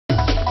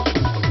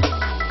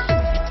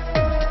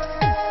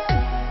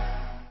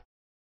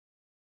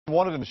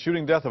Wanted in the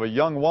shooting death of a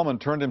young woman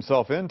turned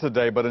himself in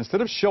today, but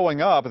instead of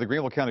showing up at the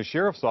Greenville County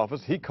Sheriff's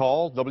Office, he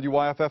called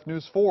WYFF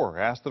News 4,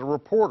 asked that a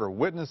reporter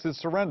witness his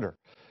surrender.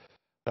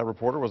 That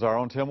reporter was our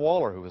own Tim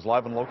Waller, who is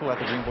live and local at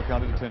the Greenville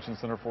County Detention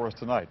Center for us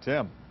tonight.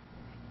 Tim.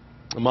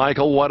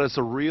 Michael, what a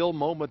surreal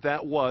moment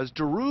that was.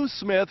 Drew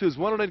Smith, who's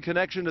wanted in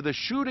connection to the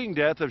shooting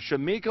death of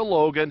Shamika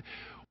Logan,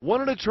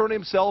 wanted to turn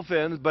himself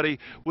in, but he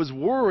was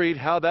worried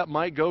how that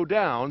might go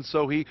down,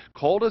 so he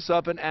called us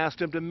up and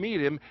asked him to meet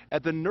him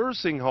at the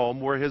nursing home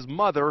where his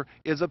mother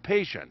is a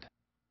patient.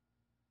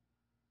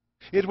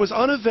 It was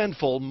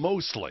uneventful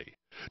mostly.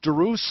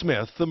 Drew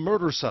Smith, the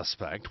murder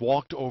suspect,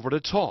 walked over to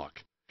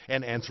talk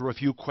and answer a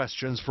few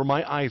questions from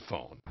my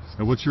iPhone.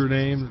 And what's your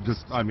name?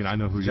 I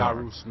know who you are.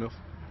 Drew Smith.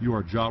 You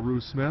are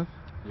Drew Smith?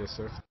 Yes,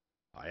 sir.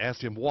 I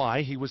asked him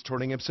why he was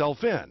turning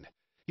himself in.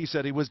 He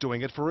said he was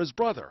doing it for his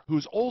brother,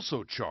 who's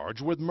also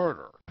charged with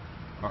murder.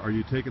 Are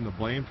you taking the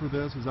blame for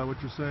this? Is that what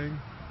you're saying?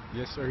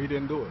 Yes, sir. He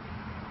didn't do it.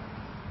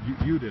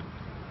 You didn't?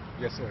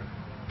 Yes, sir.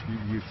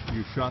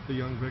 You shot the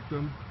young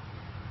victim?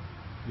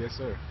 Yes,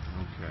 sir.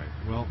 Okay.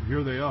 Well,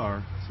 here they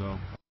are, so.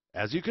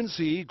 As you can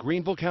see,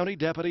 Greenville County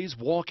deputies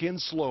walk in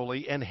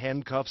slowly and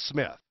handcuff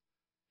Smith.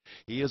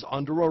 He is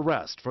under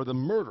arrest for the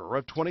murder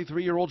of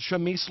 23-year-old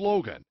Shamice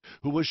Logan,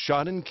 who was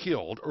shot and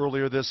killed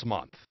earlier this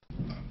month.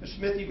 Mr.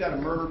 Smith, you've got a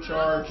murder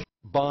charge.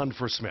 Bond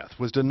for Smith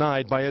was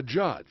denied by a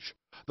judge.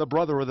 The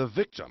brother of the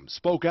victim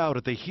spoke out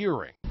at the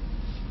hearing.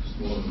 It's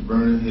going to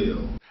burn in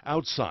hell.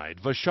 Outside,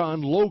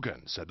 Vashawn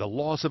Logan said the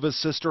loss of his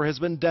sister has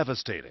been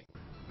devastating.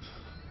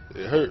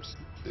 It hurts.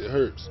 It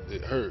hurts.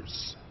 It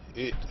hurts.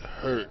 It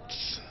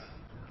hurts.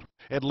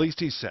 At least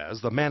he says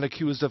the man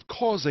accused of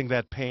causing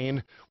that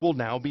pain will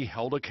now be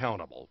held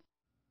accountable.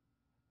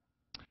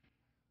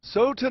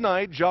 So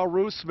tonight,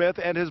 Drew Smith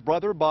and his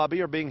brother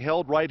Bobby are being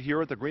held right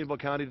here at the Greenville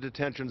County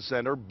Detention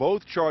Center,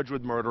 both charged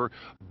with murder,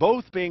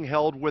 both being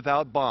held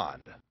without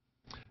bond.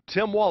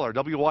 Tim Waller,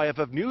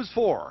 WYFF News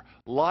 4,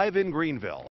 live in Greenville.